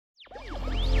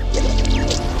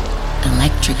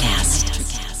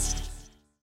Electricast.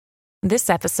 This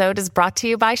episode is brought to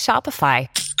you by Shopify.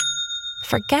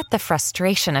 Forget the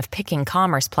frustration of picking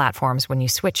commerce platforms when you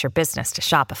switch your business to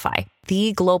Shopify,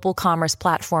 the global commerce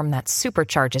platform that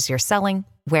supercharges your selling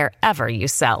wherever you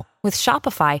sell. With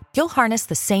Shopify, you'll harness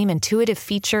the same intuitive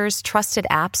features, trusted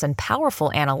apps, and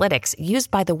powerful analytics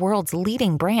used by the world's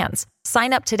leading brands.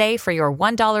 Sign up today for your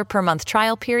 $1 per month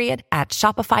trial period at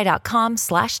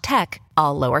shopify.com/tech,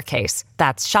 all lowercase.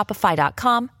 That's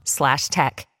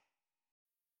shopify.com/tech.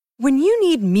 When you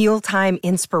need mealtime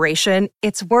inspiration,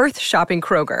 it's worth shopping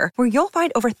Kroger, where you'll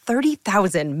find over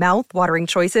 30,000 mouth-watering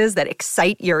choices that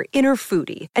excite your inner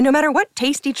foodie. And no matter what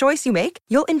tasty choice you make,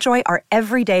 you'll enjoy our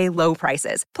everyday low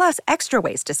prices, plus extra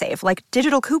ways to save, like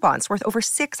digital coupons worth over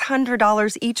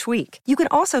 $600 each week. You can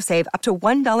also save up to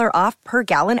 $1 off per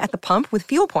gallon at the pump with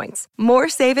fuel points. More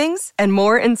savings and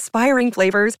more inspiring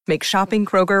flavors make shopping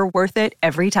Kroger worth it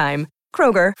every time.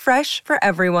 Kroger, fresh for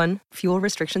everyone. Fuel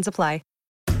restrictions apply.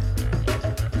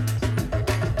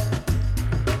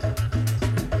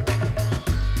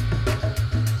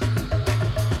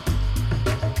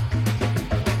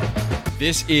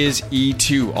 This is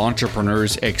E2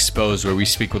 Entrepreneurs Exposed, where we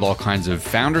speak with all kinds of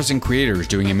founders and creators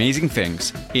doing amazing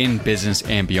things in business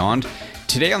and beyond.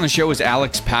 Today on the show is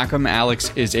Alex Packham.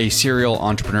 Alex is a serial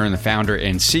entrepreneur and the founder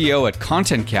and CEO at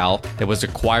ContentCal that was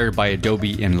acquired by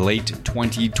Adobe in late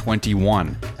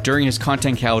 2021. During his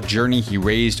ContentCal journey, he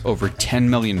raised over £10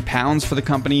 million for the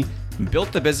company,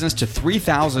 built the business to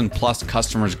 3,000 plus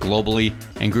customers globally,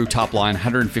 and grew top line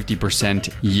 150%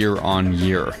 year on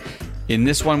year. In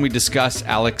this one, we discuss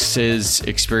Alex's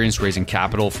experience raising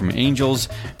capital from angels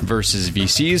versus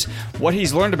VCs, what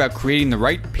he's learned about creating the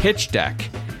right pitch deck,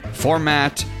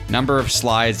 format, number of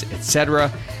slides,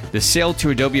 etc., the sale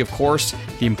to Adobe, of course,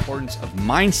 the importance of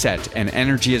mindset and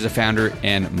energy as a founder,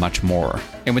 and much more.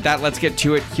 And with that, let's get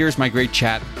to it. Here's my great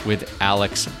chat with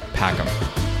Alex Packham.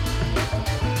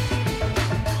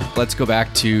 Let's go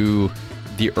back to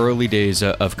the early days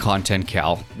of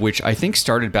ContentCal, which I think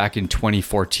started back in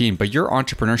 2014, but your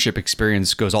entrepreneurship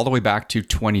experience goes all the way back to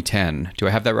 2010. Do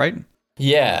I have that right?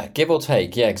 Yeah, give or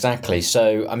take. Yeah, exactly.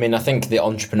 So, I mean, I think the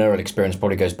entrepreneurial experience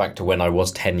probably goes back to when I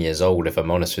was 10 years old, if I'm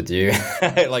honest with you,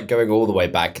 like going all the way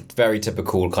back. Very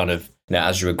typical kind of,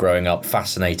 as you were growing up,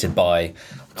 fascinated by,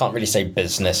 I can't really say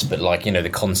business, but like, the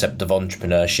concept of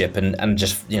entrepreneurship and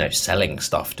just, selling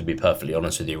stuff, to be perfectly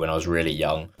honest with you, when I was really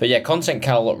young. But yeah,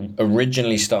 ContentCal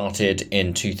originally started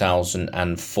in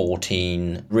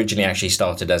 2014, originally actually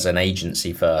started as an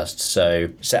agency first. So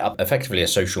set up effectively a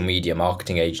social media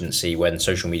marketing agency when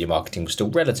social media marketing was still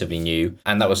relatively new.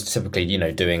 And that was typically,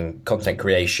 doing content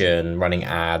creation, running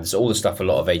ads, all the stuff a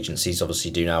lot of agencies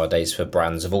obviously do nowadays for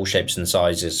brands of all shapes and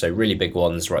sizes. So really big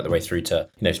ones right the way through to,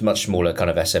 much smaller kind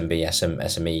of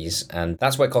SMEs. And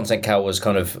that's where ContentCal was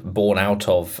kind of born out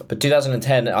of. But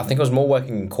 2010, I think I was more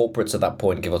working in corporates at that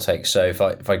point, give or take. So if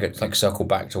I go circle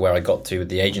back to where I got to with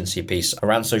the agency piece,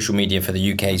 around social media for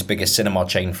the UK's biggest cinema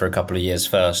chain for a couple of years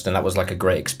first. And that was like a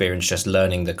great experience, just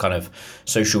learning the kind of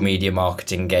social media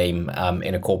marketing game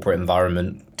in a corporate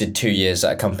environment. Did 2 years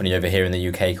at a company over here in the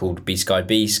UK called Sky,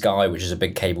 which is a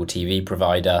big cable TV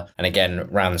provider. And again,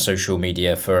 ran social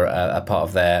media for a part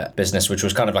of their business, which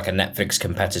was kind of like a Netflix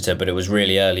competitor, but it was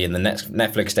really early in the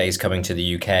Netflix days coming to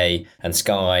the UK. And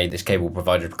Sky, this cable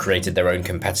provider, created their own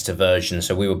competitor version.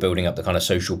 So we were building up the kind of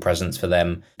social presence for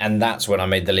them. And that's when I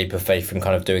made the leap of faith from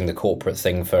kind of doing the corporate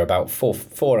thing for about four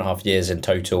and a half years in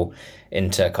total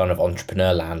into kind of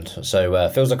entrepreneur land. So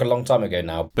feels like a long time ago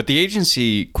now. But the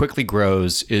agency quickly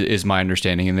grows, is my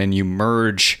understanding, and then you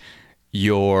merge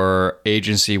your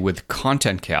agency with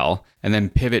ContentCal and then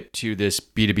pivot to this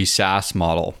B2B SaaS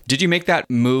model. Did you make that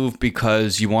move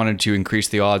because you wanted to increase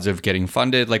the odds of getting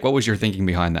funded? Like, what was your thinking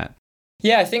behind that?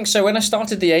 Yeah, I think so. When I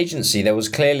started the agency, there was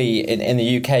clearly, in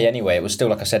the UK anyway, it was still,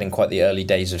 like I said, in quite the early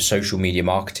days of social media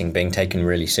marketing being taken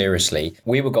really seriously.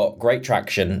 We got great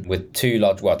traction with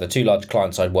the two large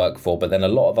clients I'd worked for, but then a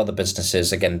lot of other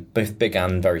businesses, again, both big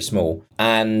and very small.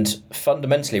 And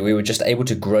fundamentally, we were just able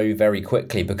to grow very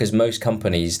quickly because most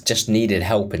companies just needed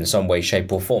help in some way,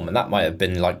 shape or form. And that might have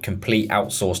been like complete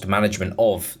outsourced management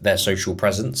of their social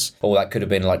presence, or that could have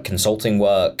been like consulting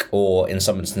work, or in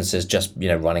some instances, just,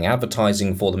 running advertising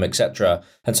optimizing for them, etc.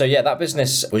 And so, yeah, that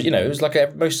business was, it was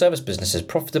like most service businesses,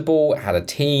 profitable, had a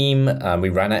team. We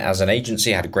ran it as an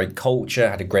agency, had a great culture,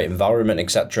 had a great environment,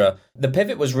 etc. The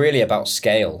pivot was really about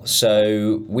scale.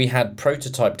 So we had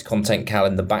prototyped Content Cal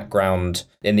in the background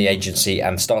in the agency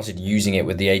and started using it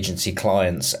with the agency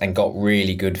clients and got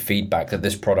really good feedback that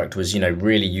this product was,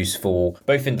 really useful,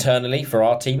 both internally for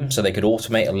our team, so they could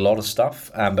automate a lot of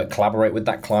stuff, but collaborate with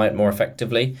that client more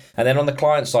effectively. And then on the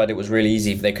client side, it was really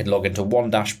easy. They could log into one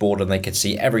dashboard and they could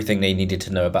see everything they needed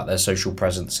to know about their social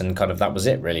presence. And kind of that was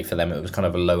it really for them. It was kind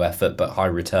of a low effort, but high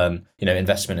return,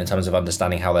 investment in terms of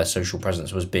understanding how their social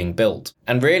presence was being built.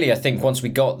 And really, I think once we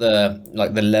got the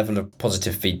level of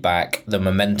positive feedback, the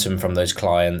momentum from those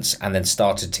clients, and then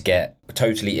started to get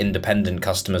totally independent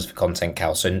customers for Content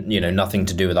Cal, so, nothing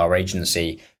to do with our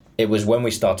agency, it was when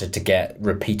we started to get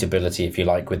repeatability, if you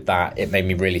like, with that, it made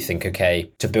me really think, okay,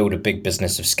 to build a big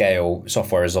business of scale,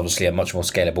 software is obviously a much more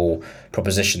scalable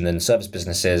proposition than service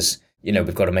businesses.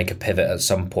 We've got to make a pivot at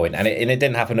some point. And it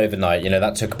didn't happen overnight.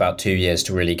 That took about 2 years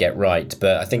to really get right.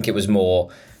 But I think it was more,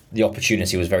 the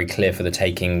opportunity was very clear for the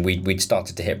taking. We'd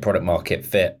started to hit product market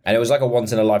fit. And it was like a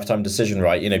once in a lifetime decision,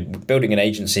 right? Building an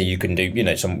agency, you can do,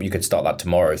 you could start that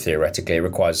tomorrow, theoretically. It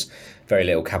requires very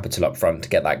little capital up front to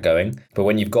get that going. But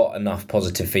when you've got enough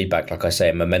positive feedback, like I say,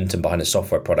 and momentum behind a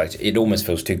software product, it almost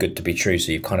feels too good to be true.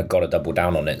 So you've kind of got to double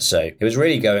down on it. So it was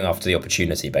really going after the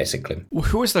opportunity, basically.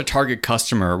 Who was the target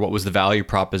customer? What was the value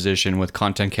proposition with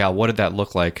Content Cal? What did that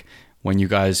look like when you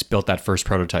guys built that first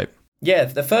prototype? Yeah,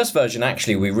 the first version,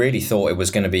 actually, we really thought it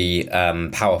was going to be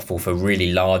powerful for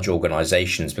really large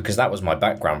organizations, because that was my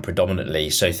background predominantly.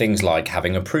 So things like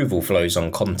having approval flows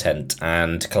on content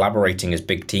and collaborating as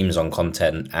big teams on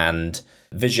content and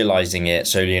visualizing it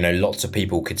so, lots of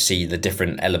people could see the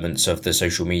different elements of the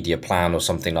social media plan or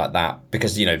something like that.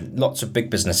 Because, lots of big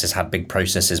businesses had big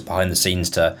processes behind the scenes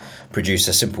to produce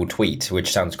a simple tweet,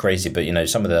 which sounds crazy, but,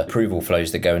 some of the approval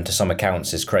flows that go into some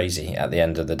accounts is crazy at the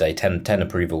end of the day, 10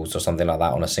 approvals or something like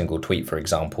that on a single tweet, for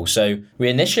example. So we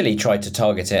initially tried to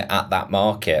target it at that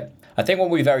market. I think what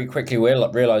we very quickly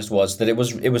realized was that it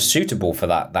was suitable for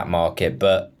that market,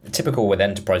 but typical with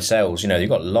enterprise sales, you've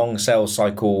got long sales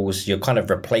cycles, you're kind of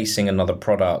replacing another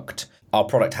product. Our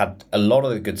product had a lot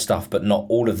of the good stuff, but not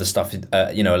all of the stuff,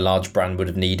 a large brand would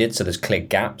have needed. So there's clear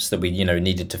gaps that we,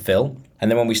 needed to fill. And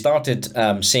then when we started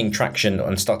seeing traction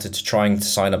and started trying to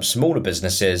sign up smaller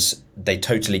businesses, they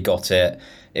totally got it.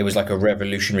 It was like a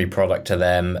revolutionary product to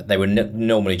them. They were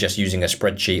normally just using a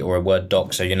spreadsheet or a Word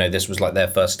doc. So, this was like their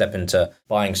first step into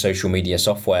buying social media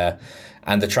software.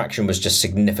 And the traction was just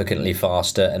significantly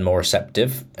faster and more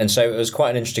receptive. And so it was quite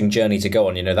an interesting journey to go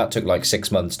on. That took like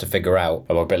 6 months to figure out,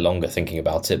 or a bit longer thinking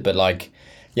about it. But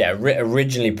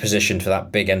originally positioned for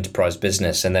that big enterprise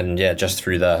business. And then, just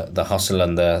through the hustle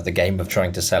and the game of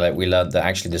trying to sell it, we learned that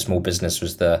actually the small business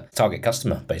was the target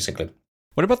customer, basically.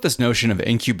 What about this notion of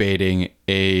incubating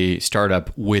a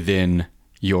startup within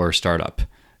your startup?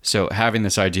 So having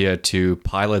this idea to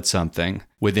pilot something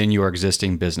within your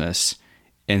existing business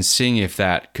and seeing if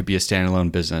that could be a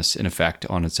standalone business in effect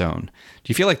on its own.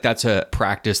 Do you feel like that's a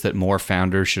practice that more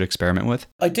founders should experiment with?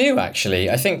 I do, actually.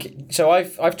 I think, so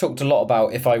I've talked a lot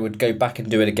about if I would go back and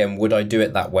do it again, would I do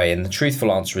it that way? And the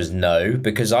truthful answer is no,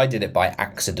 because I did it by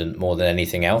accident more than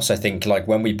anything else. I think like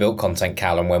when we built Content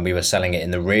Cal and when we were selling it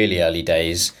in the really early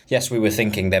days, yes, we were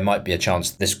thinking there might be a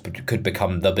chance this could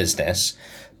become the business.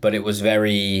 But it was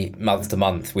very month to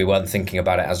month. We weren't thinking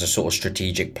about it as a sort of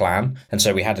strategic plan. And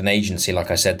so we had an agency, like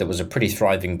I said, that was a pretty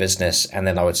thriving business. And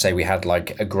then I would say we had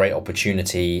like a great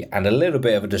opportunity and a little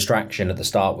bit of a distraction at the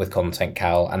start with Content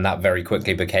Cal. And that very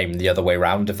quickly became the other way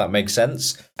around, if that makes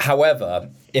sense.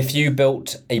 However, if you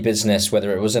built a business,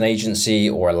 whether it was an agency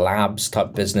or a labs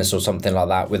type business or something like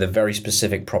that, with a very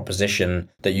specific proposition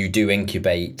that you do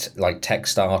incubate, like tech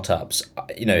startups,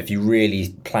 if you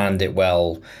really planned it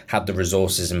well, had the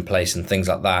resources in place and things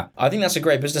like that, I think that's a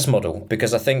great business model.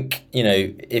 Because I think,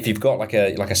 if you've got like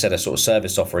I said, a sort of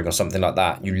service offering or something like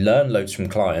that, you learn loads from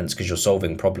clients because you're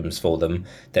solving problems for them.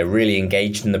 They're really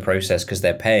engaged in the process because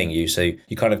they're paying you. So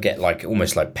you kind of get like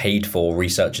almost like paid for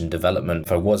research and development.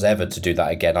 If I was ever to do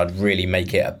that again, I'd really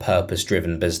make it a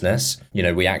purpose-driven business.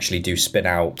 We actually do spin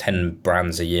out 10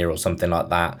 brands a year or something like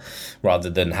that, rather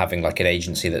than having like an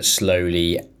agency that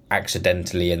slowly,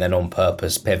 accidentally, and then on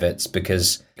purpose pivots,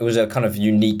 because it was a kind of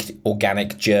unique,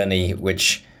 organic journey,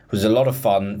 which was a lot of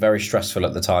fun, very stressful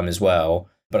at the time as well.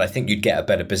 But I think you'd get a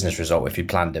better business result if you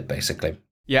planned it, basically.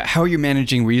 Yeah. How are you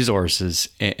managing resources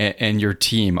and your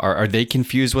team? Are they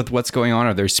confused with what's going on?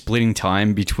 Are they splitting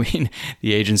time between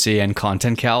the agency and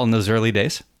Content Cal in those early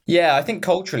days? Yeah, I think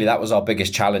culturally that was our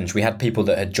biggest challenge. We had people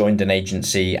that had joined an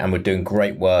agency and were doing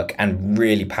great work and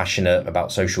really passionate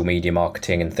about social media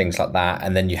marketing and things like that.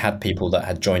 And then you had people that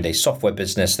had joined a software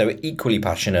business. They were equally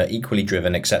passionate, equally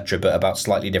driven, etc., but about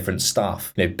slightly different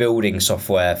stuff. Building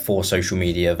software for social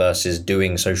media versus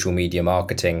doing social media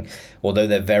marketing. Although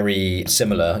they're very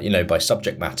similar, by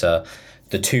subject matter,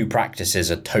 the two practices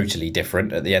are totally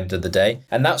different at the end of the day.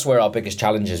 And that's where our biggest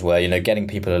challenges were, getting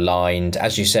people aligned,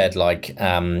 as you said, like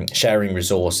sharing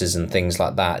resources and things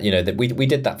like that. That we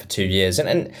did that for 2 years.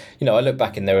 And I look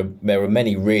back and there were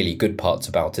many really good parts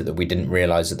about it that we didn't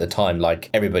realize at the time. Like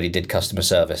everybody did customer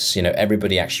service,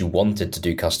 everybody actually wanted to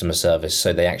do customer service.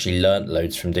 So they actually learnt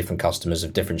loads from different customers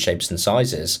of different shapes and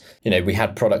sizes. We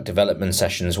had product development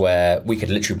sessions where we could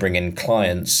literally bring in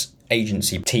clients,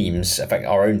 agency teams, in fact,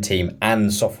 our own team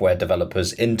and software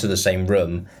developers into the same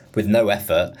room with no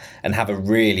effort and have a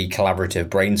really collaborative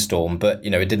brainstorm. But,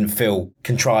 it didn't feel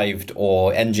contrived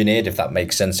or engineered, if that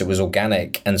makes sense. It was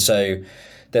organic. And so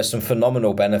there's some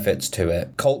phenomenal benefits to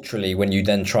it. Culturally, when you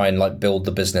then try and build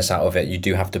the business out of it, you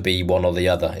do have to be one or the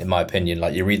other, in my opinion.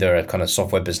 You're either a kind of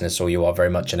software business or you are very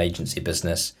much an agency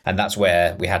business. And that's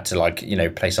where we had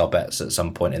to place our bets at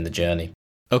some point in the journey.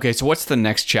 Okay, so what's the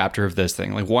next chapter of this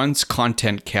thing? Once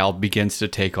Content Cal begins to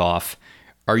take off,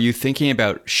 are you thinking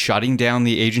about shutting down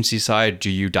the agency side? Do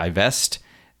you divest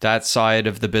that side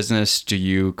of the business? Do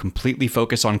you completely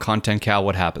focus on Content Cal?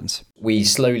 What happens? We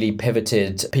slowly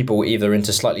pivoted people either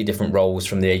into slightly different roles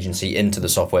from the agency into the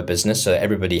software business. So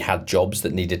everybody had jobs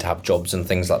that needed to have jobs and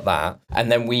things like that.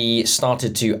 And then we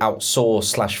started to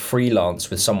outsource/freelance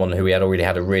with someone who we had already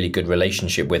had a really good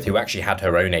relationship with, who actually had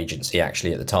her own agency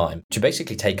actually at the time, to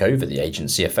basically take over the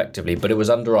agency effectively. But it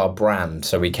was under our brand.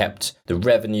 So we kept the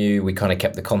revenue, we kind of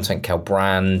kept the Content Cal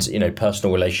brand,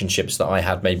 personal relationships that I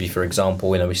had maybe, for example,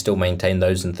 we still maintain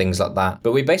those and things like that.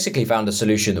 But we basically found a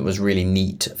solution that was really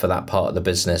neat for that part of the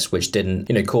business, which didn't,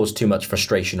 cause too much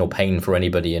frustration or pain for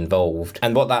anybody involved.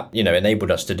 And what that,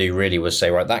 enabled us to do really was say,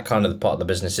 right, that kind of part of the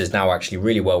business is now actually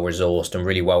really well resourced and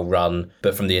really well run.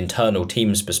 But from the internal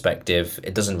team's perspective,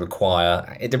 it didn't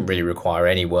really require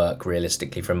any work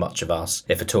realistically from much of us,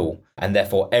 if at all. And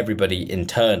therefore, everybody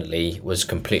internally was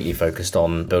completely focused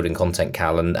on building Content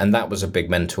Cal. And that was a big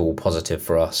mental positive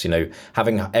for us.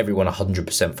 Having everyone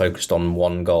 100% focused on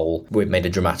one goal, we've made a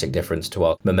dramatic difference to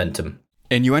our momentum.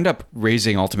 And you end up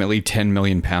raising ultimately £10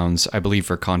 million, I believe,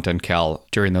 for Content Cal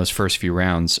during those first few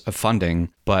rounds of funding.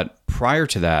 But prior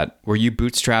to that, were you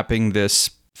bootstrapping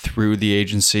this through the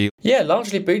agency? Yeah,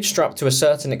 largely bootstrapped to a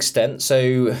certain extent.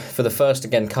 So for the first,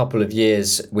 again, couple of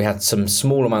years, we had some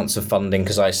small amounts of funding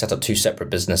because I set up two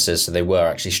separate businesses. So they were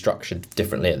actually structured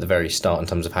differently at the very start in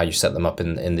terms of how you set them up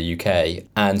in the UK.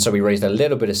 And so we raised a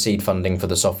little bit of seed funding for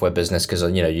the software business because,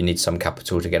 you need some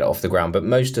capital to get it off the ground. But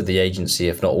most of the agency,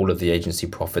 if not all of the agency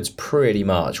profits, pretty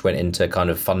much went into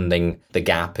kind of funding the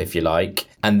gap, if you like.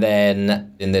 And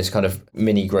then in this kind of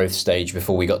mini growth stage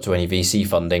before we got to any VC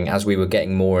funding, as we were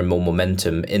getting more and more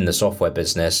momentum in the software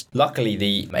business, luckily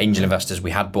the angel investors we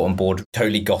had brought on board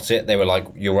totally got it. They were like,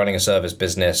 you're running a service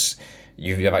business.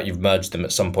 You've merged them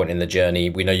at some point in the journey.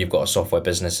 We know you've got a software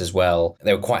business as well.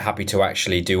 They were quite happy to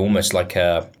actually do almost like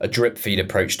a drip feed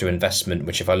approach to investment,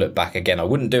 which if I look back again, I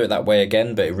wouldn't do it that way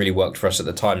again, but it really worked for us at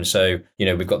the time. So,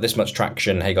 we've got this much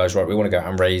traction. Hey guys, right, we want to go out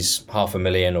and raise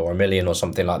 $500,000 or $1 million or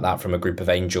something like that from a group of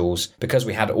angels, because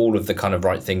we had all of the kind of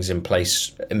right things in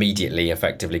place immediately,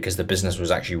 effectively, because the business was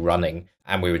actually running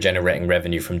and we were generating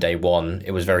revenue from day one.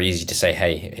 It was very easy to say,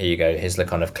 hey, here you go. Here's the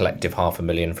kind of collective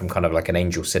 $500,000 from kind of like an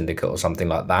angel syndicate or something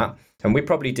like that. And we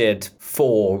probably did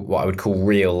 4 what I would call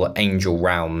real angel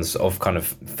rounds of kind of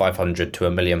 500 to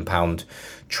 £1 million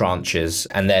tranches.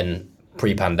 And then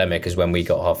pre-pandemic is when we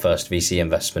got our first VC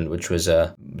investment, which was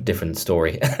a different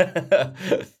story.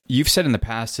 You've said in the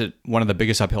past that one of the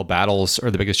biggest uphill battles or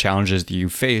the biggest challenges that you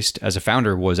faced as a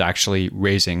founder was actually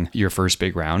raising your first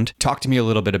big round. Talk to me a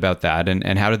little bit about that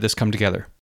and how did this come together?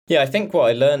 Yeah, I think what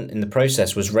I learned in the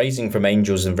process was raising from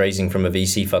angels and raising from a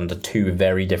VC fund are two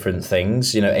very different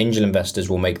things. Angel investors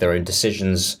will make their own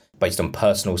decisions based on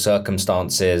personal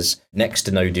circumstances, next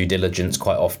to no due diligence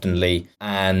quite oftenly.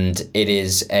 And it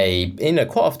is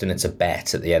quite often it's a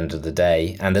bet at the end of the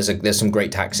day. And there's some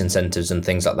great tax incentives and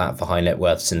things like that for high net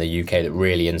worths in the UK that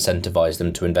really incentivize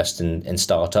them to invest in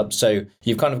startups. So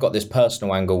you've kind of got this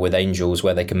personal angle with angels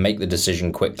where they can make the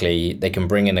decision quickly. They can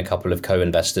bring in a couple of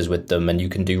co-investors with them and you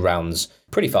can do rounds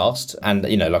pretty fast. And,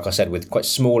 like I said, with quite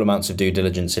small amounts of due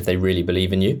diligence if they really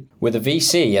believe in you. With a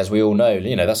VC, as we all know,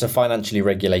 that's a financially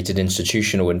regulated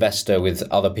institutional investor with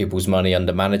other people's money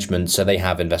under management. So they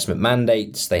have investment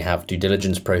mandates, they have due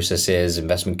diligence processes,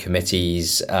 investment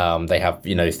committees, they have,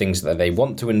 things that they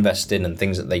want to invest in and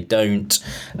things that they don't,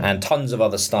 and tons of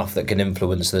other stuff that can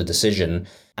influence the decision.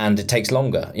 And it takes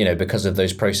longer, because of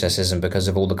those processes and because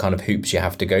of all the kind of hoops you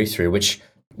have to go through, which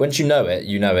once you know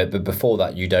it, but before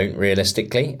that you don't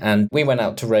realistically. And we went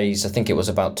out to raise, I think it was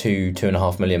about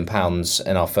 £2.5 million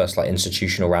in our first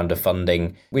institutional round of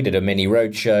funding. We did a mini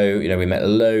roadshow, we met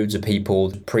loads of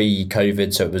people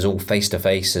pre-COVID, so it was all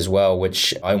face-to-face as well,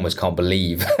 which I almost can't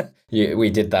believe. We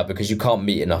did that because you can't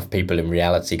meet enough people in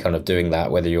reality kind of doing that,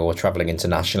 whether you're traveling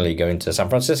internationally, going to San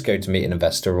Francisco to meet an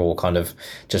investor or kind of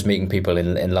just meeting people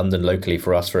in London locally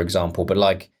for us, for example.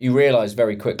 But you realize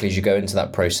very quickly as you go into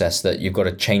that process that you've got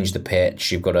to change the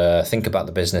pitch, you've got to think about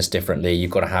the business differently,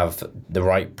 you've got to have the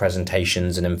right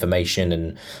presentations and information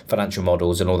and financial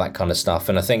models and all that kind of stuff.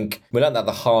 And I think we learned that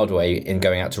the hard way in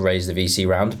going out to raise the VC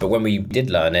round. But when we did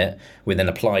learn it, we then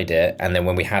applied it. And then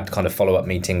when we had kind of follow-up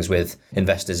meetings with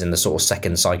investors in the sort of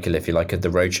second cycle, if you like, of the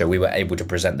roadshow, we were able to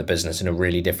present the business in a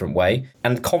really different way.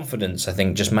 And confidence, I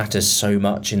think, just matters so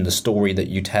much in the story that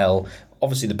you tell.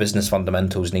 Obviously, the business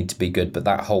fundamentals need to be good, but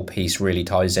that whole piece really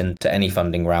ties into any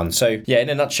funding round. So, yeah, in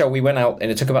a nutshell, we went out and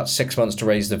it took about 6 months to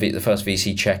raise the first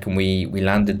VC check, and we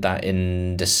landed that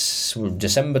in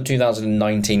December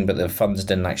 2019, but the funds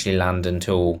didn't actually land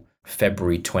until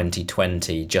February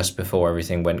 2020, just before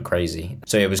everything went crazy.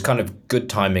 So it was kind of good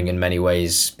timing in many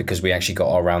ways because we actually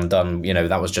got our round done.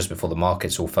 That was just before the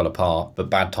markets all fell apart,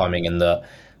 but bad timing in that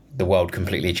the world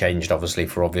completely changed, obviously,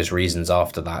 for obvious reasons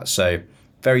after that. So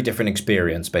very different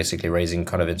experience, basically raising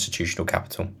kind of institutional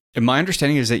capital. And my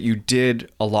understanding is that you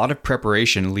did a lot of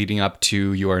preparation leading up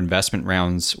to your investment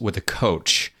rounds with a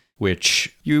coach,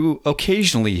 which you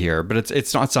occasionally hear, but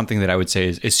it's not something that I would say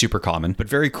is super common, but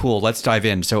very cool. Let's dive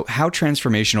in. So how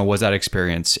transformational was that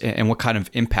experience, and what kind of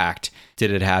impact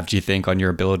did it have, do you think, on your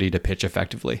ability to pitch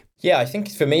effectively? Yeah, I think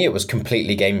for me, it was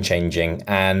completely game changing.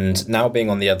 And now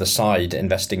being on the other side,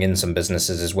 investing in some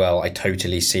businesses as well, I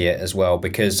totally see it as well,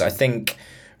 because I think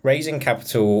raising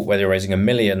capital, whether you're raising 1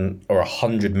 million or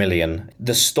 100 million,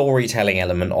 the storytelling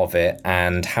element of it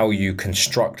and how you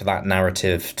construct that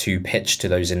narrative to pitch to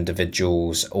those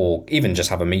individuals or even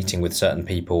just have a meeting with certain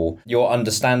people, your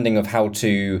understanding of how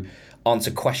to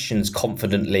answer questions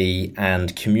confidently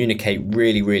and communicate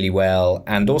really, really well,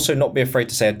 and also not be afraid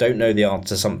to say, I don't know the answer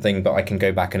to something, but I can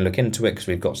go back and look into it because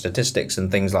we've got statistics and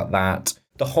things like that.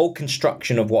 The whole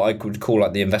construction of what I could call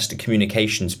the investor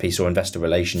communications piece, or investor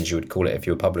relations, you would call it if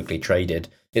you were publicly traded,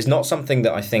 is not something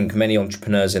that I think many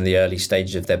entrepreneurs in the early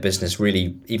stages of their business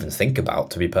really even think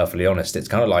about, to be perfectly honest. It's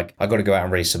kind of like, I got to go out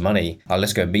and raise some money.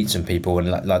 Let's go meet some people and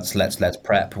let's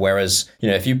prep. Whereas,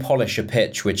 if you polish a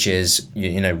pitch, which is,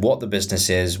 what the business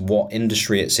is, what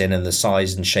industry it's in, and the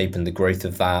size and shape and the growth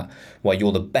of that, why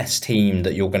you're the best team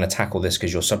that you're going to tackle this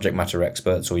because you're subject matter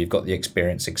experts or you've got the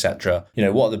experience, etc.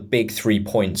 What are the big 3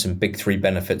 points and big 3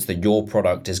 benefits that your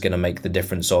product is going to make the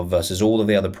difference of versus all of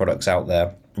the other products out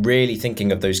there? Really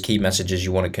thinking of those key messages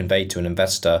you want to convey to an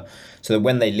investor so that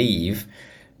when they leave,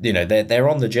 they're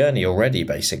on the journey already,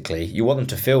 basically. You want them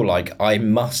to feel like, I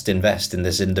must invest in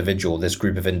this individual, this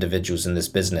group of individuals in this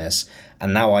business,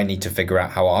 and now I need to figure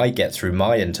out how I get through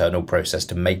my internal process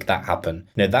to make that happen.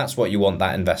 That's what you want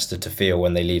that investor to feel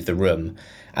when they leave the room.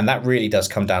 And that really does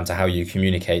come down to how you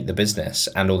communicate the business,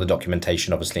 and all the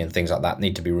documentation, obviously, and things like that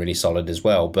need to be really solid as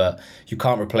well. But you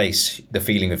can't replace the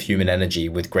feeling of human energy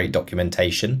with great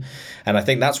documentation. And I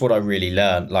think that's what I really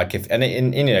learned.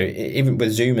 Even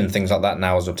with Zoom and things like that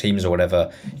now, or Teams or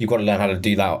whatever, you've got to learn how to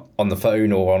do that on the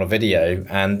phone or on a video.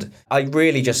 And I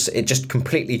really it just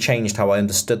completely changed how I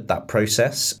understood that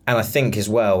process. And I think as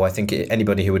well,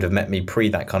 anybody who would have met me pre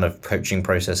that kind of coaching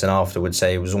process and after would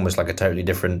say it was almost like a totally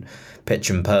different pitch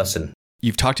in person.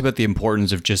 You've talked about the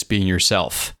importance of just being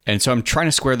yourself. And so I'm trying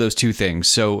to square those two things.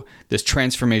 So this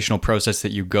transformational process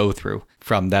that you go through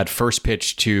from that first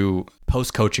pitch to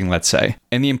post-coaching, let's say,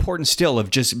 and the importance still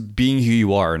of just being who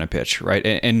you are in a pitch, right?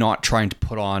 And not trying to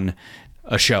put on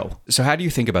a show. So how do you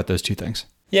think about those two things?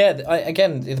 Yeah,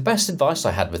 again, the best advice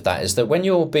I had with that is that when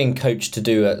you're being coached to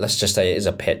do let's just say it is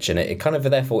a pitch and it kind of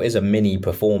therefore is a mini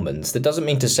performance, that doesn't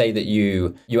mean to say that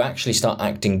you actually start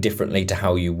acting differently to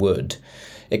how you would.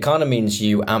 it kind of means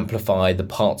you amplify the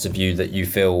parts of you that you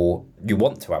feel you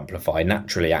want to amplify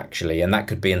naturally, actually. And that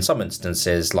could be in some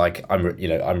instances, like I'm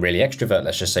really extrovert,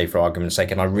 let's just say for argument's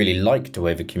sake, and I really like to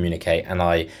over communicate and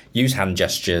I use hand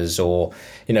gestures or,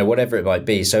 whatever it might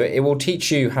be. So it will teach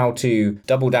you how to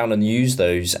double down and use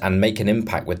those and make an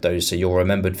impact with those so you're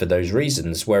remembered for those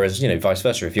reasons. Whereas, vice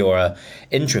versa, if you're an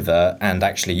introvert and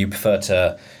actually you prefer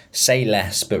to say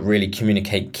less but really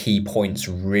communicate key points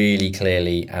really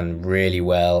clearly and really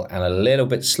well and a little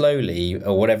bit slowly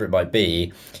or whatever it might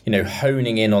be,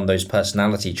 honing in on those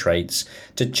personality traits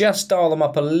to just dial them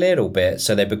up a little bit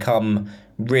so they become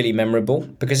really memorable.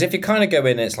 Because if you kind of go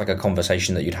in, it's like a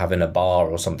conversation that you'd have in a bar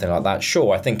or something like that.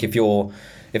 Sure, I think if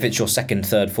it's your second,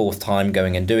 third, fourth time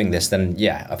going and doing this, then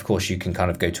yeah, of course you can kind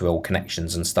of go to all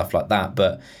connections and stuff like that.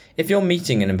 But if you're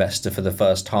meeting an investor for the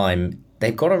first time,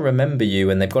 they've got to remember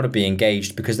you and they've got to be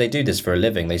engaged because they do this for a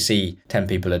living. They see 10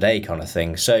 people a day kind of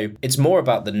thing. So it's more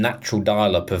about the natural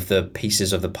dial up of the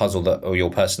pieces of the puzzle or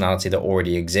your personality that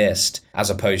already exist,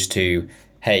 as opposed to,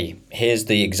 hey, here's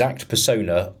the exact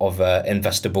persona of an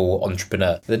investable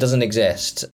entrepreneur that doesn't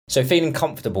exist. So feeling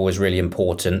comfortable is really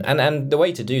important. And the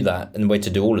way to do that and the way to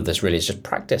do all of this really is just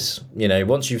practice.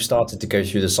 Once you've started to go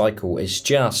through the cycle, it's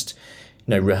just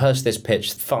rehearse this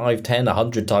pitch 5, 10,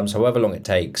 100 times, however long it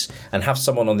takes, and have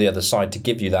someone on the other side to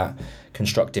give you that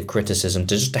constructive criticism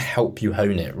to help you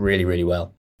hone it really, really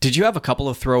well. Did you have a couple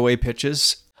of throwaway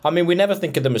pitches? I mean, we never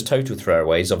think of them as total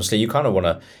throwaways. Obviously, you kind of want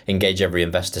to engage every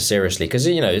investor seriously because,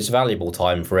 it's valuable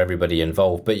time for everybody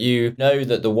involved. But you know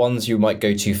that the ones you might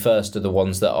go to first are the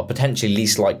ones that are potentially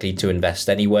least likely to invest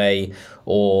anyway,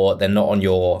 or they're not on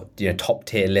your top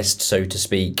tier list, so to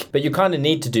speak. But you kind of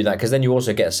need to do that because then you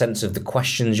also get a sense of the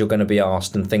questions you're going to be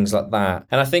asked and things like that.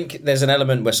 And I think there's an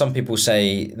element where some people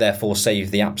say, therefore, save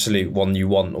the absolute one you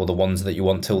want or the ones that you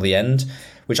want till the end,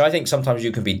 which I think sometimes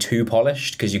you can be too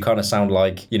polished because you kind of sound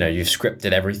like, you've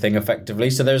scripted everything effectively.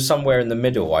 So there's somewhere in the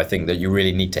middle, I think, that you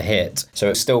really need to hit. So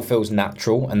it still feels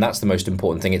natural. And that's the most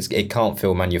important thing. It can't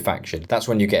feel manufactured. That's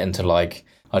when you get into like,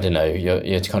 I don't know,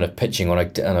 you're kind of pitching on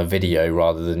a video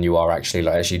rather than you are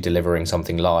actually delivering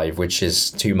something live, which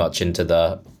is too much into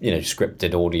the,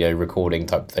 scripted audio recording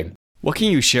type thing. What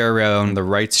can you share around the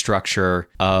right structure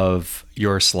of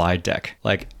your slide deck?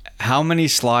 Like, how many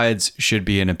slides should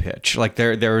be in a pitch? Like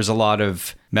there is a lot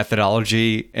of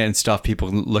methodology and stuff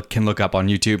people can look up on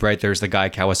YouTube, right? There's the Guy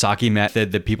Kawasaki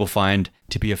method that people find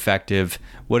to be effective.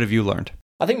 What have you learned?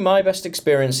 I think my best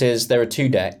experience is there are 2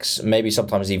 decks, maybe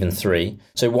sometimes even 3.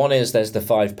 So one is there's the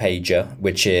 5-pager,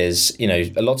 which is,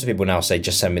 a lot of people now say,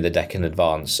 just send me the deck in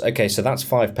advance. Okay, so that's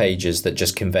 5 pages that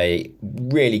just convey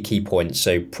really key points.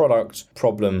 So product,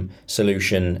 problem,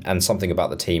 solution, and something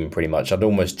about the team pretty much. I'd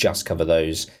almost just cover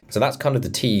those. So that's kind of the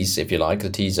tease, if you like, the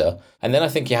teaser. And then I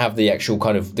think you have the actual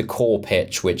kind of the core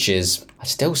pitch, which is, I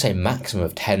still say maximum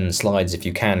of 10 slides if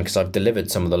you can, because I've delivered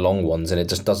some of the long ones and it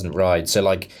just doesn't ride. So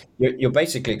like you're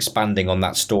basically expanding on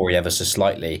that story ever so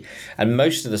slightly. And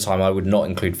most of the time I would not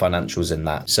include financials in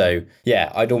that. So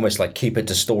yeah, I'd almost like keep it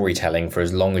to storytelling for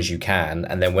as long as you can.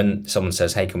 And then when someone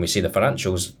says, hey, can we see the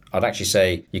financials? I'd actually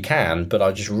say you can, but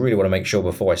I just really want to make sure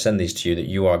before I send these to you that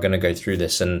you are going to go through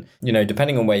this. And,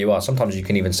 depending on where you are, sometimes you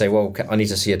can even say, well, I need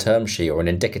to see a term sheet or an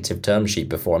indicative term sheet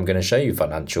before I'm going to show you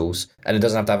financials. And it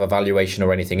doesn't have to have a valuation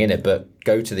or anything in it, but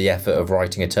go to the effort of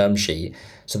writing a term sheet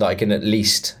so that I can at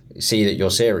least see that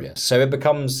you're serious. So it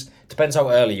depends how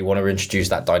early you want to introduce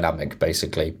that dynamic,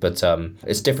 basically. But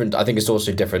it's different. I think it's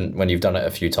also different when you've done it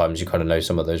a few times. You kind of know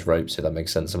some of those ropes, if that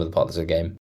makes sense, some of the parts of the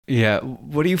game. Yeah.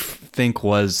 What do you think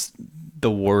was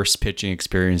the worst pitching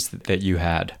experience that you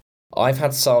had? I've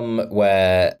had some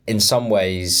where in some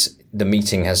ways the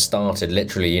meeting has started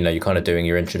literally, you're kind of doing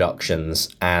your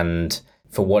introductions and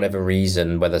for whatever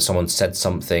reason, whether someone said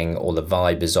something or the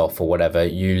vibe is off or whatever,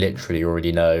 you literally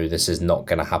already know this is not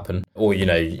going to happen. Or,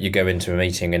 you go into a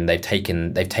meeting and they've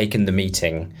taken the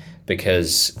meeting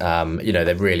because,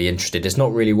 they're really interested. It's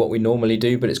not really what we normally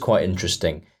do, but it's quite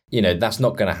interesting. That's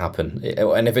not going to happen.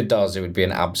 And if it does, it would be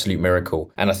an absolute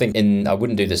miracle. And I think I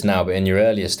wouldn't do this now, but in your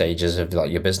earlier stages of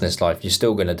like your business life, you're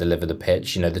still going to deliver the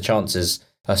pitch. The chances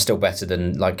are still better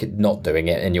than like not doing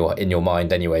it in your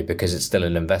mind anyway, because it's still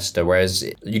an investor. Whereas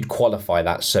you'd qualify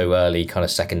that so early, kind of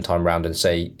second time round, and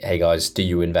say, hey guys, do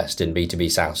you invest in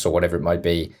B2B SaaS or whatever it might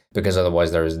be? Because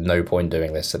otherwise there is no point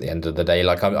doing this at the end of the day.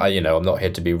 Like I'm not here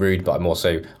to be rude, but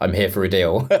I'm here for a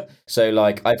deal. So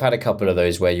like I've had a couple of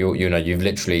those where you've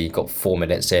literally got 4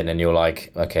 minutes in and you're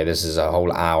like, okay, this is a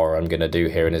whole hour I'm going to do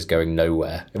here and it's going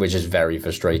nowhere, which is very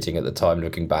frustrating at the time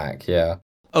looking back. Yeah.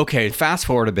 Okay, fast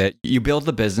forward a bit. You build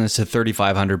the business to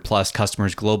 3,500 plus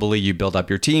customers globally. You build up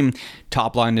your team.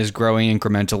 Top line is growing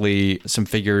incrementally. Some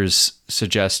figures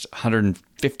suggest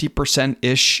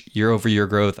 150%-ish year-over-year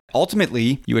growth.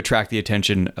 Ultimately, you attract the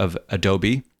attention of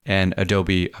Adobe, and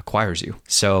Adobe acquires you.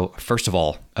 So first of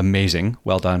all, amazing.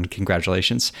 Well done.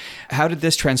 Congratulations. How did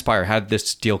this transpire? How did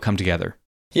this deal come together?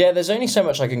 Yeah, there's only so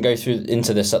much I can go through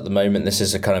into this at the moment. This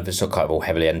is it's all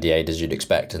heavily NDA'd as you'd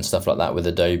expect and stuff like that with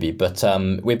Adobe. But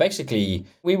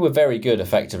we were very good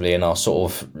effectively in our sort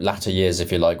of latter years,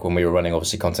 if you like, when we were running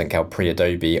obviously Content Cow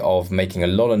pre-Adobe, of making a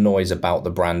lot of noise about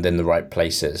the brand in the right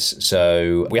places.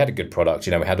 So we had a good product,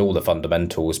 we had all the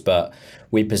fundamentals, but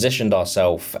we positioned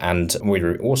ourselves, and we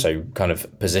were also kind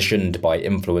of positioned by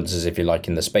influencers, if you like,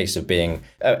 in the space of being,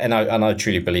 and I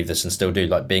truly believe this and still do,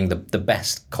 like being the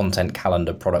best content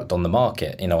calendar product on the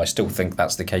market. I still think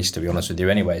that's the case, to be honest with you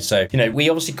anyway. So, we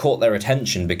obviously caught their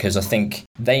attention because I think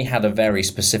they had a very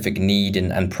specific need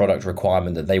and product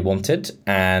requirement that they wanted.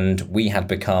 And we had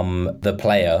become the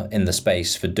player in the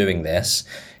space for doing this.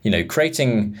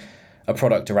 Creating a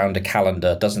product around a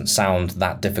calendar doesn't sound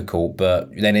that difficult, but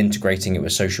then integrating it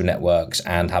with social networks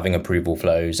and having approval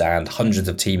flows and hundreds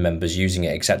of team members using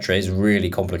it, etc., is really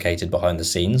complicated behind the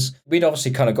scenes. We'd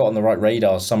obviously kind of got on the right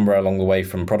radar somewhere along the way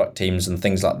from product teams and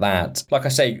things like that. Like I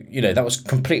say, that was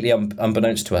completely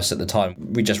unbeknownst to us at the time.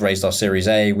 We just raised our Series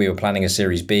A. We were planning a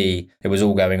Series B. It was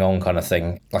all going on, kind of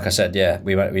thing. Like I said, yeah,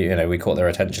 we caught their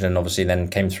attention, and obviously then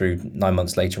came through 9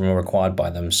 months later and were acquired by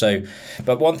them. So,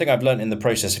 but one thing I've learned in the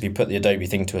process, if you put the Adobe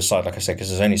thing to a side, like I said, because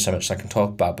there's only so much I can talk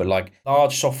about, but like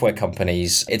large software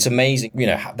companies, it's amazing,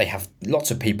 they have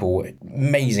lots of people,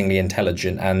 amazingly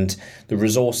intelligent, and the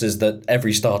resources that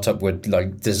every startup would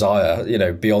like desire,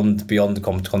 beyond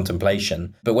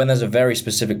contemplation. But when there's a very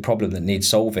specific problem that needs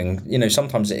solving,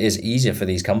 sometimes it is easier for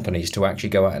these companies to actually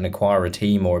go out and acquire a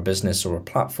team or a business or a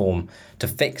platform to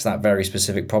fix that very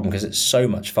specific problem, because it's so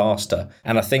much faster.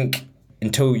 And I think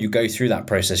until you go through that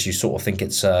process, you sort of think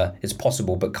it's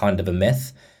possible, but kind of a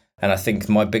myth. And I think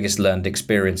my biggest learned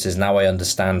experience is now I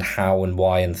understand how and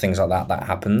why and things like that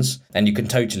happens. And you can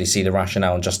totally see the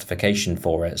rationale and justification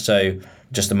for it. So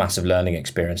just a massive learning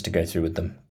experience to go through with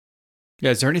them. Yeah.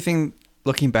 Is there anything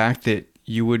looking back that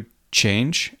you would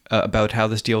change about how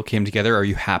this deal came together? Are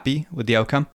you happy with the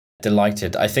outcome?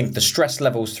 Delighted. I think the stress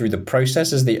levels through the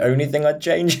process is the only thing I'd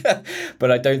change, but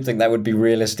I don't think that would be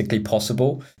realistically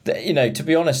possible. To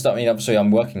be honest, obviously I'm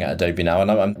working at Adobe now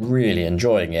and I'm really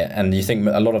enjoying it. And you think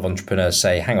a lot of entrepreneurs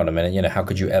say, hang on a minute, how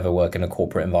could you ever work in a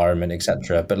corporate environment,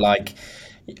 etc. But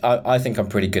I think I'm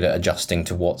pretty good at adjusting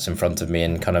to what's in front of me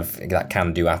and kind of that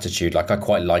can-do attitude. Like I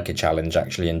quite like a challenge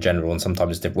actually in general, and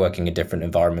sometimes working in different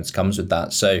environments comes with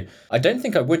that. So I don't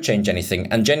think I would change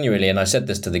anything. And genuinely, and I said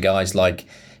this to the guys, like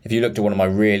if you looked at one of my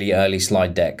really early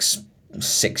slide decks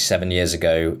 6-7 years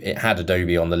ago, it had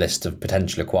Adobe on the list of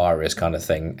potential acquirers kind of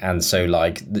thing. And so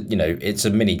it's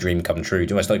a mini dream come true.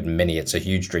 Almost not even mini, it's a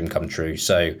huge dream come true.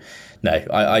 So no,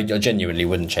 I genuinely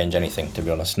wouldn't change anything, to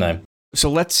be honest, no. So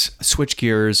let's switch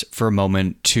gears for a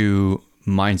moment to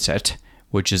mindset,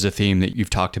 which is a theme that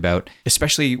you've talked about,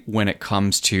 especially when it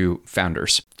comes to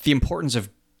founders. The importance of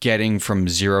getting from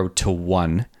 0 to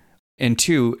 1, and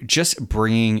 2, just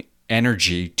bringing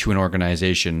energy to an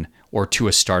organization or to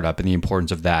a startup, and the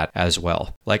importance of that as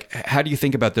well. Like, how do you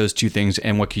think about those two things,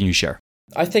 and what can you share?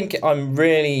 I think I'm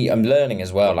learning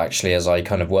as well, actually, as I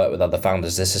kind of work with other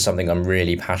founders. This is something I'm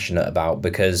really passionate about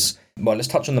because, well, let's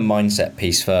touch on the mindset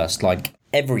piece first. Like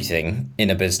everything in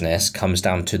a business comes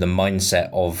down to the mindset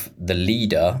of the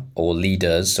leader or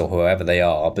leaders or whoever they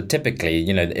are. But typically,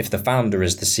 if the founder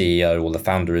is the CEO or the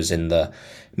founder is in the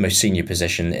most senior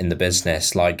position in the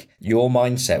business, like your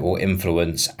mindset will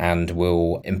influence and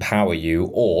will empower you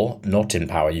or not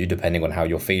empower you, depending on how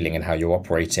you're feeling and how you're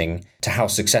operating, to how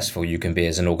successful you can be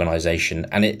as an organization.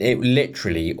 And it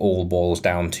literally all boils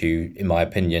down to, in my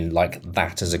opinion, like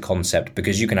that as a concept,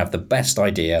 because you can have the best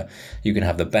idea, you can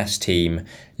have the best team,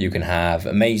 you can have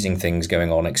amazing things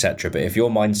going on, etc. But if your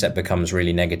mindset becomes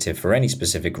really negative for any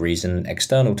specific reason,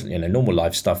 external to normal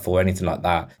life stuff or anything like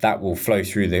that, that will flow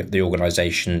through the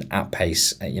organization at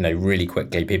pace, really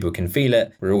quickly. People can feel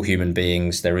it. We're all human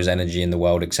beings. There is energy in the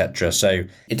world, etc. So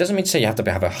it doesn't mean to say you have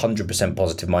to have a 100%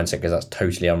 positive mindset, because that's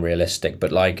totally unrealistic.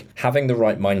 But like having the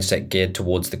right mindset geared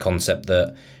towards the concept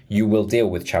that you will deal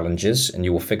with challenges and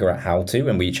you will figure out how to,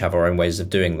 and we each have our own ways of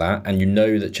doing that. And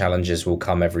that challenges will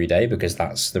come every day, because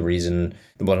that's the reason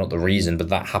well, not the reason, but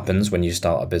that happens when you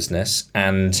start a business.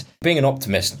 And being an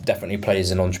optimist definitely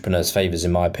plays in entrepreneurs' favors,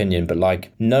 in my opinion. But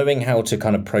like knowing how to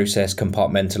kind of process,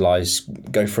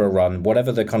 compartmentalize, go for a run,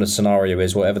 whatever the kind of scenario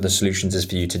is, whatever the solutions is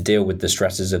for you to deal with the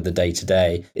stresses of the day to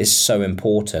day is so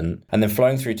important. And then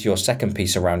flowing through to your second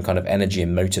piece around kind of energy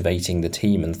and motivating the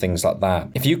team and things like that.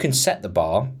 If you can set the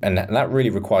bar, and that really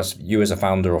requires you as a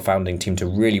founder or founding team to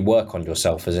really work on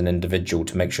yourself as an individual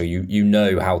to make sure you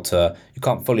know how to, you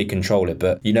can't fully control it,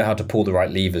 but you know how to pull the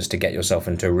right levers to get yourself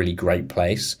into a really great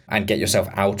place and get yourself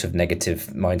out of negative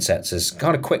mindsets as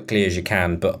kind of quickly as you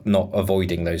can, but not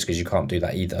avoiding those because you can't do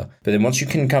that either. But then once you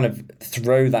can kind of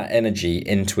throw that energy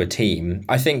into a team,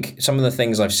 I think some of the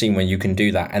things I've seen when you can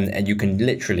do that and you can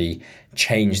literally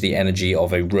change the energy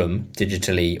of a room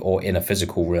digitally or in a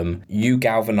physical room, you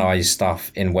galvanize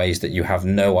stuff in ways that you have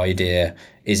no idea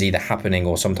is either happening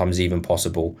or sometimes even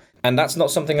possible. And that's not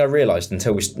something I realized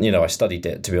until I studied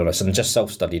it, to be honest, and just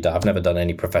self-studied it. I've never done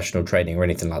any professional training or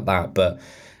anything like that. But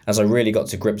as I really got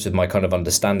to grips with my kind of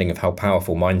understanding of how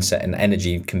powerful mindset and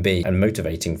energy can be and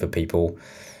motivating for people,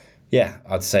 yeah,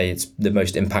 I'd say it's the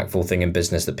most impactful thing in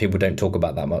business that people don't talk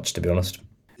about that much, to be honest.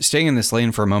 Staying in this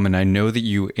lane for a moment, I know that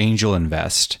you angel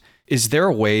invest. Is there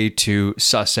a way to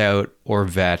suss out or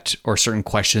vet or certain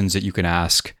questions that you can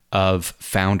ask of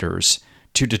founders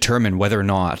to determine whether or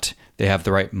not they have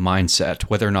the right mindset,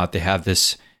 whether or not they have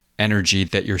this energy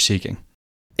that you're seeking?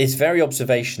 It's very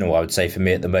observational, I would say, for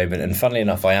me at the moment. And funnily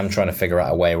enough, I am trying to figure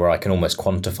out a way where I can almost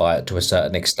quantify it to a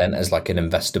certain extent as like an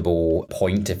investable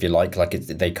point, if you like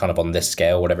they kind of on this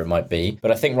scale, whatever it might be.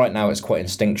 But I think right now it's quite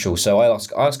instinctual. So I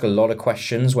ask a lot of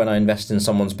questions when I invest in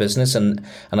someone's business. And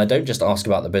I don't just ask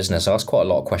about the business, I ask quite a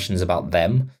lot of questions about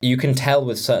them. You can tell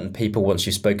with certain people once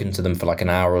you've spoken to them for like an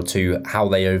hour or two, how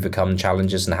they overcome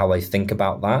challenges and how they think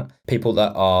about that. People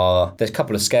that there's a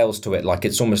couple of scales to it. Like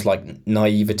it's almost like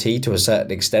naivety to a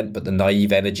certain extent, but the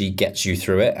naive energy gets you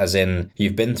through it, as in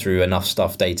you've been through enough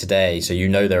stuff day to day, so you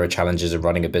know there are challenges of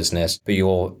running a business, but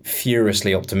you're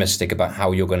furiously optimistic about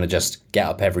how you're going to just get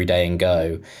up every day and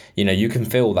go. You can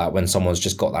feel that when someone's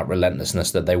just got that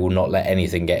relentlessness that they will not let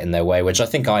anything get in their way, which I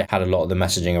think I had a lot of the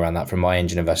messaging around that from my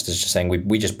angel investors, just saying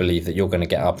we just believe that you're going to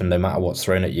get up and no matter what's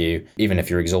thrown at you, even if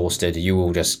you're exhausted, you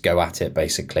will just go at it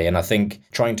basically. And I think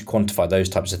trying to quantify those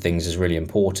types of things is really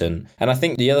important. And I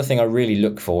think the other thing I really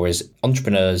look for is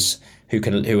entrepreneurs who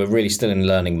are really still in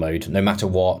learning mode, no matter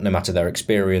what, no matter their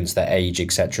experience, their age,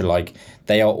 etc. Like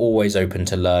they are always open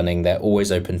to learning, they're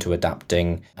always open to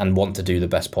adapting and want to do the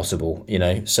best possible,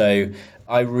 So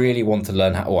I really want to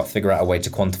learn figure out a way to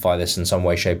quantify this in some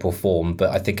way, shape or form. But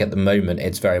I think at the moment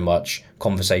it's very much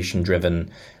conversation driven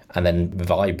and then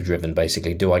vibe driven,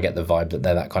 basically. Do I get the vibe that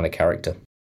they're that kind of character?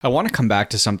 I want to come back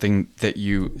to something that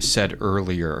you said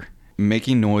earlier,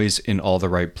 making noise in all the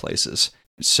right places.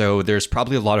 So there's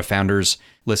probably a lot of founders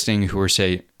listening who are,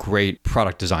 say, great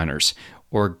product designers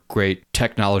or great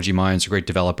technology minds or great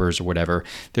developers or whatever.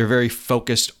 They're very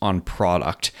focused on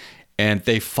product and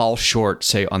they fall short,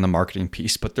 say, on the marketing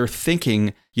piece. But they're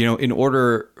thinking, in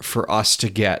order for us to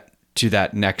get to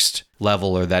that next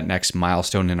level or that next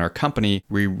milestone in our company,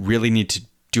 we really need to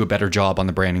do a better job on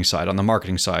the branding side, on the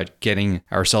marketing side, getting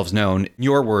ourselves known. In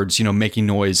your words, making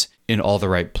noise in all the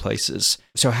right places.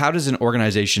 So how does an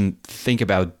organization think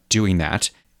about doing that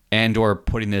and or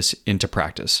putting this into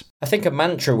practice? I think a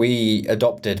mantra we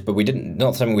adopted, but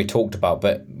not something we talked about,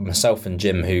 but myself and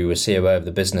Jim, who was COO of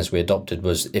the business we adopted,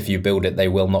 was if you build it, they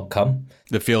will not come.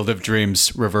 The field of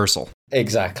dreams reversal.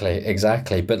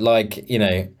 Exactly. But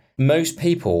most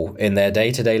people in their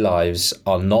day-to-day lives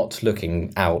are not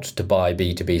looking out to buy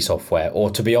B2B software,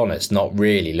 or to be honest, not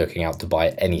really looking out to buy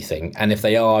anything. And if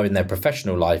they are in their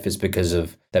professional life, it's because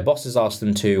of their bosses asked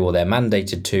them to, or they're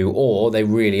mandated to, or they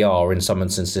really are in some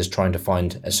instances trying to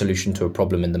find a solution to a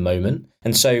problem in the moment.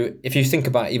 And so if you think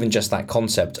about even just that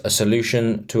concept, a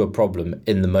solution to a problem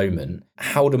in the moment,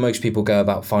 how do most people go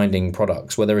about finding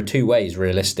products? Well, there are two ways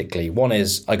realistically. One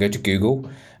is I go to Google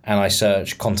and I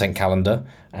search content calendar,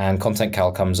 and Content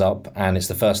Cal comes up and it's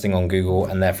the first thing on Google,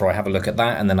 and therefore I have a look at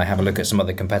that and then I have a look at some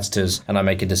other competitors and I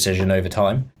make a decision over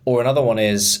time. Or another one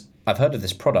is I've heard of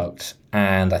this product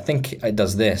and I think it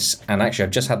does this, and actually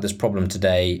I've just had this problem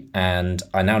today and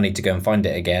I now need to go and find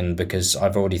it again because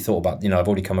I've already thought about, I've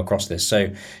already come across this. So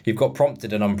you've got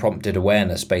prompted and unprompted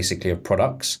awareness basically of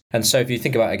products. And so if you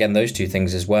think about, again, those two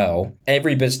things as well,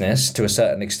 every business to a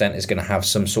certain extent is going to have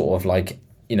some sort of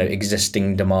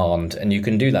existing demand. And you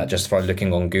can do that just by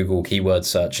looking on Google keyword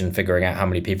search and figuring out how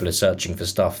many people are searching for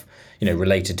stuff,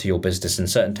 related to your business in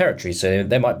certain territories. So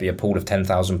there might be a pool of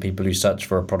 10,000 people who search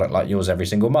for a product like yours every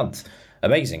single month.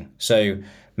 Amazing. So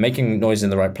making noise in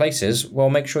the right places, well,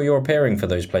 make sure you're appearing for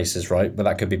those places, right? But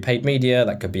that could be paid media,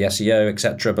 that could be SEO,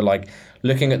 etc. But like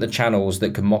looking at the channels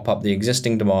that can mop up the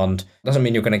existing demand doesn't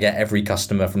mean you're going to get every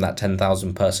customer from that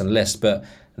 10,000 person list, but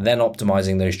then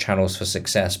optimizing those channels for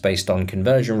success based on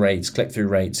conversion rates, click-through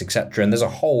rates, etc. And there's a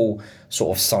whole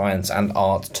sort of science and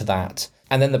art to that.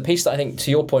 And then the piece that I think,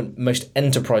 to your point, most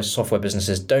enterprise software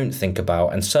businesses don't think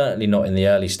about, and certainly not in the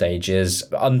early stages,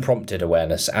 unprompted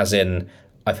awareness, as in,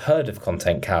 I've heard of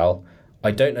Content Cal,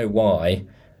 I don't know why,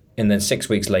 and then 6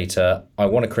 weeks later, I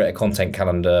want to create a content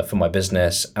calendar for my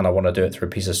business and I want to do it through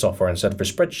a piece of software instead of a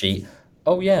spreadsheet.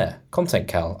 Oh yeah, Content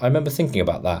Cal, I remember thinking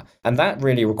about that. And that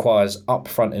really requires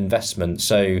upfront investment.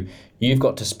 So you've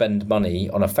got to spend money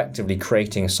on effectively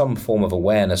creating some form of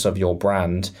awareness of your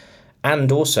brand,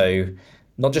 and also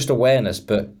not just awareness,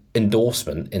 but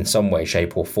endorsement in some way,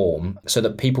 shape or form, so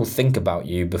that people think about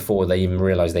you before they even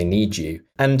realize they need you.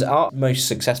 And our most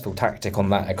successful tactic on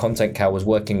that at Content Cal was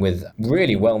working with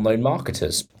really well-known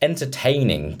marketers,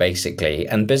 entertaining basically.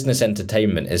 And business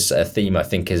entertainment is a theme I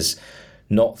think is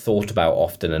not thought about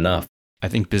often enough. I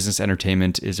think business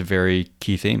entertainment is a very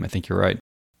key theme. I think you're right.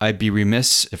 I'd be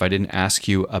remiss if I didn't ask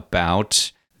you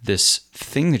about this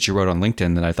thing that you wrote on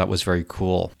LinkedIn that I thought was very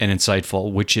cool and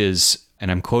insightful, which is, and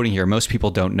I'm quoting here, most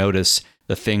people don't notice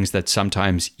the things that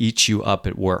sometimes eat you up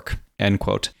at work, end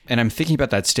quote. And I'm thinking about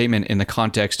that statement in the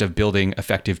context of building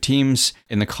effective teams,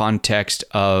 in the context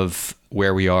of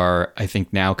where we are, I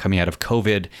think now coming out of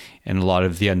COVID and a lot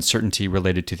of the uncertainty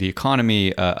related to the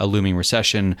economy, a looming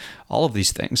recession, all of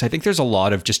these things. I think there's a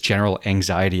lot of just general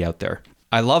anxiety out there.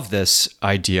 I love this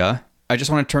idea. I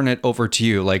just want to turn it over to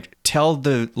you. Like, tell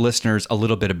the listeners a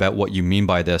little bit about what you mean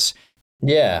by this.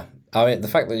 Yeah. I mean, the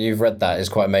fact that you've read that is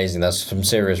quite amazing. That's some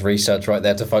serious research right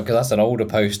there to find, because that's an older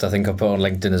post I think I put on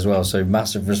LinkedIn as well. So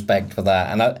massive respect for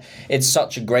that. And it's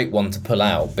such a great one to pull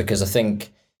out, because I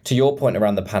think, to your point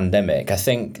around the pandemic, I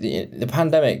think the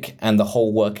pandemic and the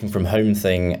whole working from home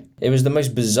thing, it was the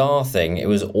most bizarre thing. It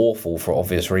was awful for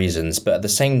obvious reasons. But at the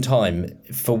same time,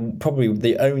 for probably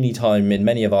the only time in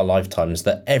many of our lifetimes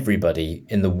that everybody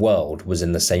in the world was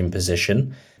in the same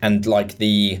position. And like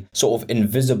the sort of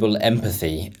invisible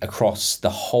empathy across the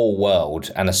whole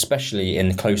world, and especially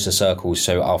in closer circles,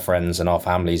 so our friends and our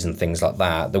families and things like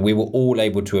that, that we were all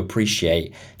able to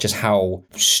appreciate just how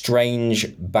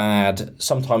strange, bad,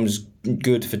 sometimes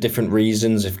good for different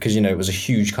reasons, because, you know, it was a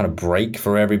huge kind of break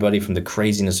for everybody from the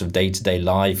craziness of day-to-day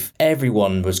life.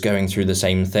 Everyone was going through the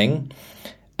same thing.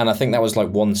 And I think that was like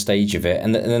one stage of it.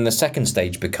 And then the second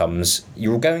stage becomes,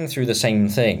 you're going through the same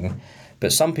thing,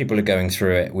 but some people are going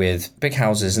through it with big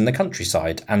houses in the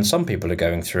countryside, and some people are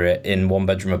going through it in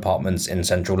one-bedroom apartments in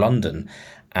central London.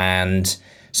 And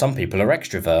some people are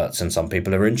extroverts and some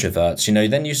people are introverts. You know,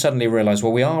 then you suddenly realize,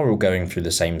 well, we are all going through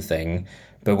the same thing,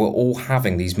 but we're all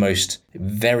having these most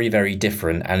very, very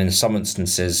different, and in some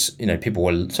instances, you know,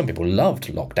 some people loved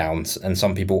lockdowns, and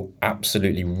some people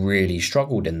absolutely really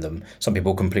struggled in them. Some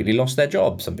people completely lost their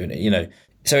jobs. Some people, you know.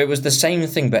 So it was the same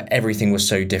thing, but everything was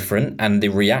so different, and the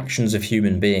reactions of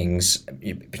human beings,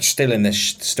 still in this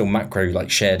still macro like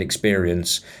shared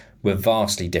experience, were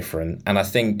vastly different. And I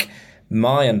think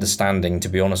my understanding, to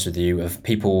be honest with you, of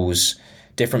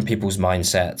different people's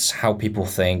mindsets, how people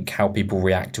think, how people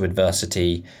react to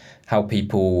adversity, how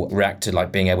people react to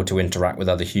like being able to interact with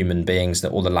other human beings,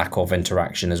 or the lack of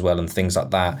interaction as well, and things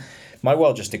like that. My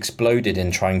world just exploded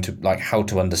in trying to like how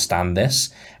to understand this.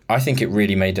 I think it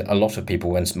really made a lot of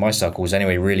people, in my circles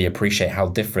anyway, really appreciate how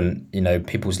different, you know,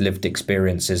 people's lived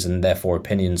experiences and therefore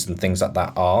opinions and things like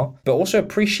that are, but also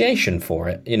appreciation for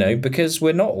it, you know, because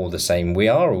we're not all the same. We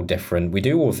are all different. We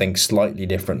do all think slightly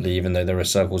differently, even though there are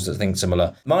circles that think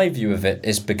similar. My view of it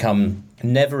has become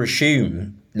never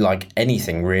assume like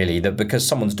anything really, that because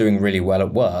someone's doing really well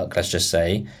at work, let's just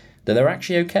say, that they're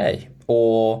actually okay.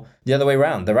 Or the other way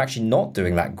around, they're actually not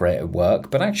doing that great at work,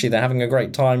 but actually they're having a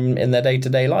great time in their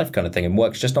day-to-day life kind of thing, and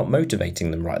work's just not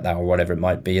motivating them right now, or whatever it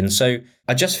might be. And so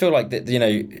I just feel like that, you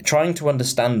know, trying to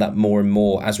understand that more and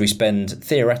more as we spend,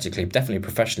 theoretically, definitely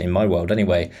professionally in my world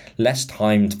anyway, less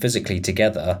time physically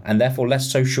together, and therefore less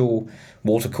social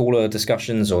water cooler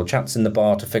discussions or chats in the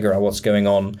bar to figure out what's going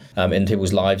on in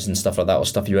people's lives and stuff like that, or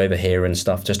stuff you overhear and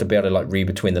stuff, just to be able to like read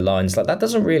between the lines. Like that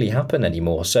doesn't really happen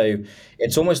anymore. So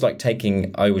it's almost like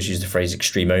taking, I always use the phrase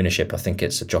extreme ownership. I think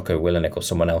it's a Jocko Willenick or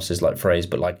someone else's like phrase,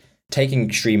 but like taking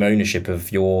extreme ownership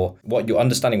of your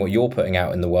understanding what you're putting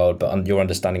out in the world, but your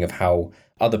understanding of how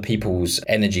other people's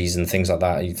energies and things like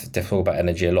that. You talk about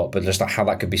energy a lot, but just like how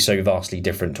that could be so vastly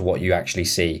different to what you actually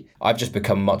see. I've just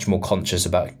become much more conscious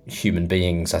about human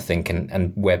beings, I think,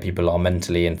 and where people are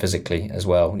mentally and physically as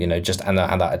well, you know, just and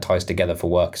that ties together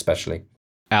for work especially.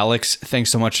 Alex, thanks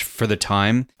so much for the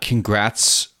time.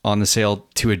 Congrats on the sale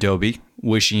to Adobe.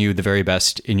 Wishing you the very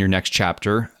best in your next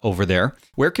chapter over there.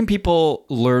 Where can people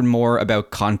learn more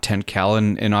about Content Cal,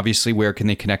 and obviously where can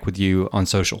they connect with you on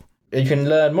social? You can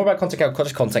learn more about Content Cal,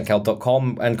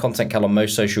 contentcal.com, and Content Cal on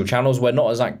most social channels. We're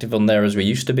not as active on there as we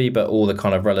used to be, but all the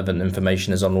kind of relevant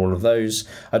information is on all of those.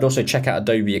 I'd also check out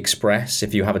Adobe Express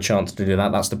if you have a chance to do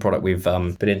that. That's the product we've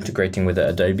been integrating with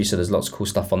Adobe, so there's lots of cool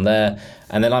stuff on there.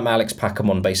 And then I'm Alex Packham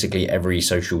on basically every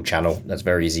social channel. That's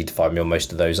very easy to find me on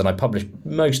most of those. And I publish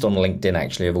most on LinkedIn,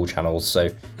 actually, of all channels. So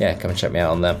yeah, come and check me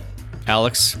out on there.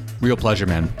 Alex, real pleasure,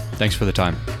 man. Thanks for the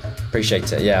time. Appreciate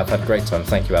it. Yeah, I've had a great time.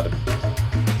 Thank you, Adam.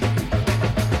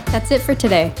 That's it for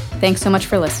today. Thanks so much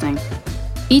for listening.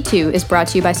 E2 is brought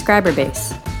to you by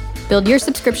Scriberbase. Build your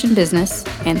subscription business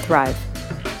and thrive.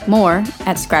 More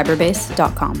at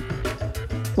scriberbase.com.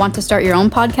 Want to start your own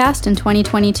podcast in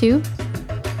 2022?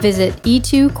 Visit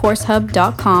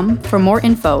e2coursehub.com for more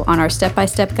info on our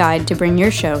step-by-step guide to bring your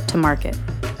show to market.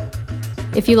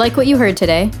 If you like what you heard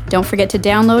today, don't forget to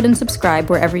download and subscribe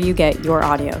wherever you get your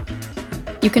audio.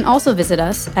 You can also visit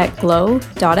us at glow.fm/E2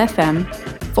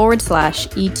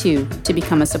 to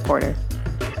become a supporter.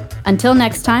 Until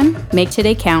next time, make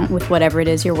today count with whatever it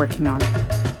is you're working on.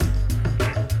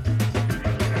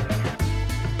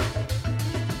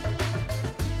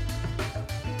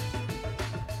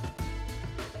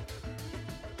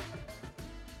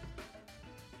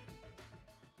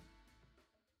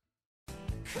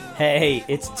 Hey,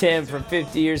 it's Tim from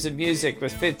 50 Years of Music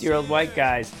with 50-Year-Old White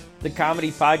Guys, the comedy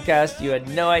podcast you had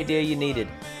no idea you needed.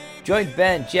 Join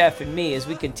Ben, Jeff, and me as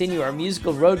we continue our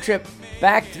musical road trip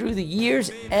back through the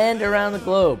years and around the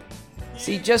globe.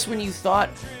 See, just when you thought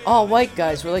all white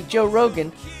guys were like Joe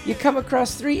Rogan, you come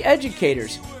across three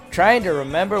educators trying to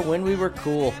remember when we were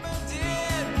cool.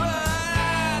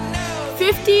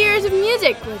 50 Years of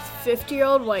Music with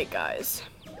 50-Year-Old White Guys.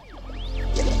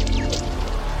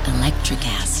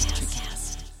 Electricast.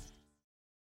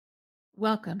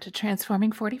 Welcome to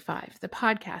Transforming 45, the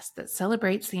podcast that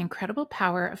celebrates the incredible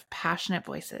power of passionate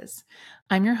voices.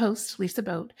 I'm your host, Lisa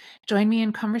Boat. Join me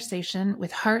in conversation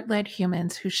with heart-led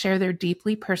humans who share their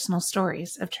deeply personal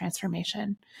stories of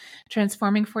transformation.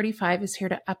 Transforming 45 is here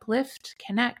to uplift,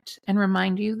 connect, and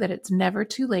remind you that it's never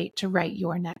too late to write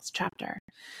your next chapter.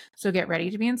 So get ready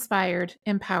to be inspired,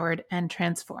 empowered, and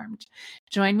transformed.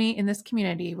 Join me in this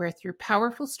community where through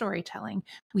powerful storytelling,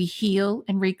 we heal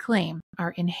and reclaim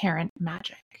our inherent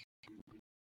magic.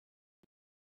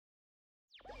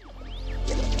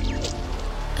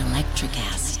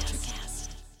 Electricast.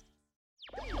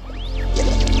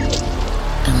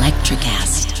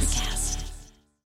 Electricast.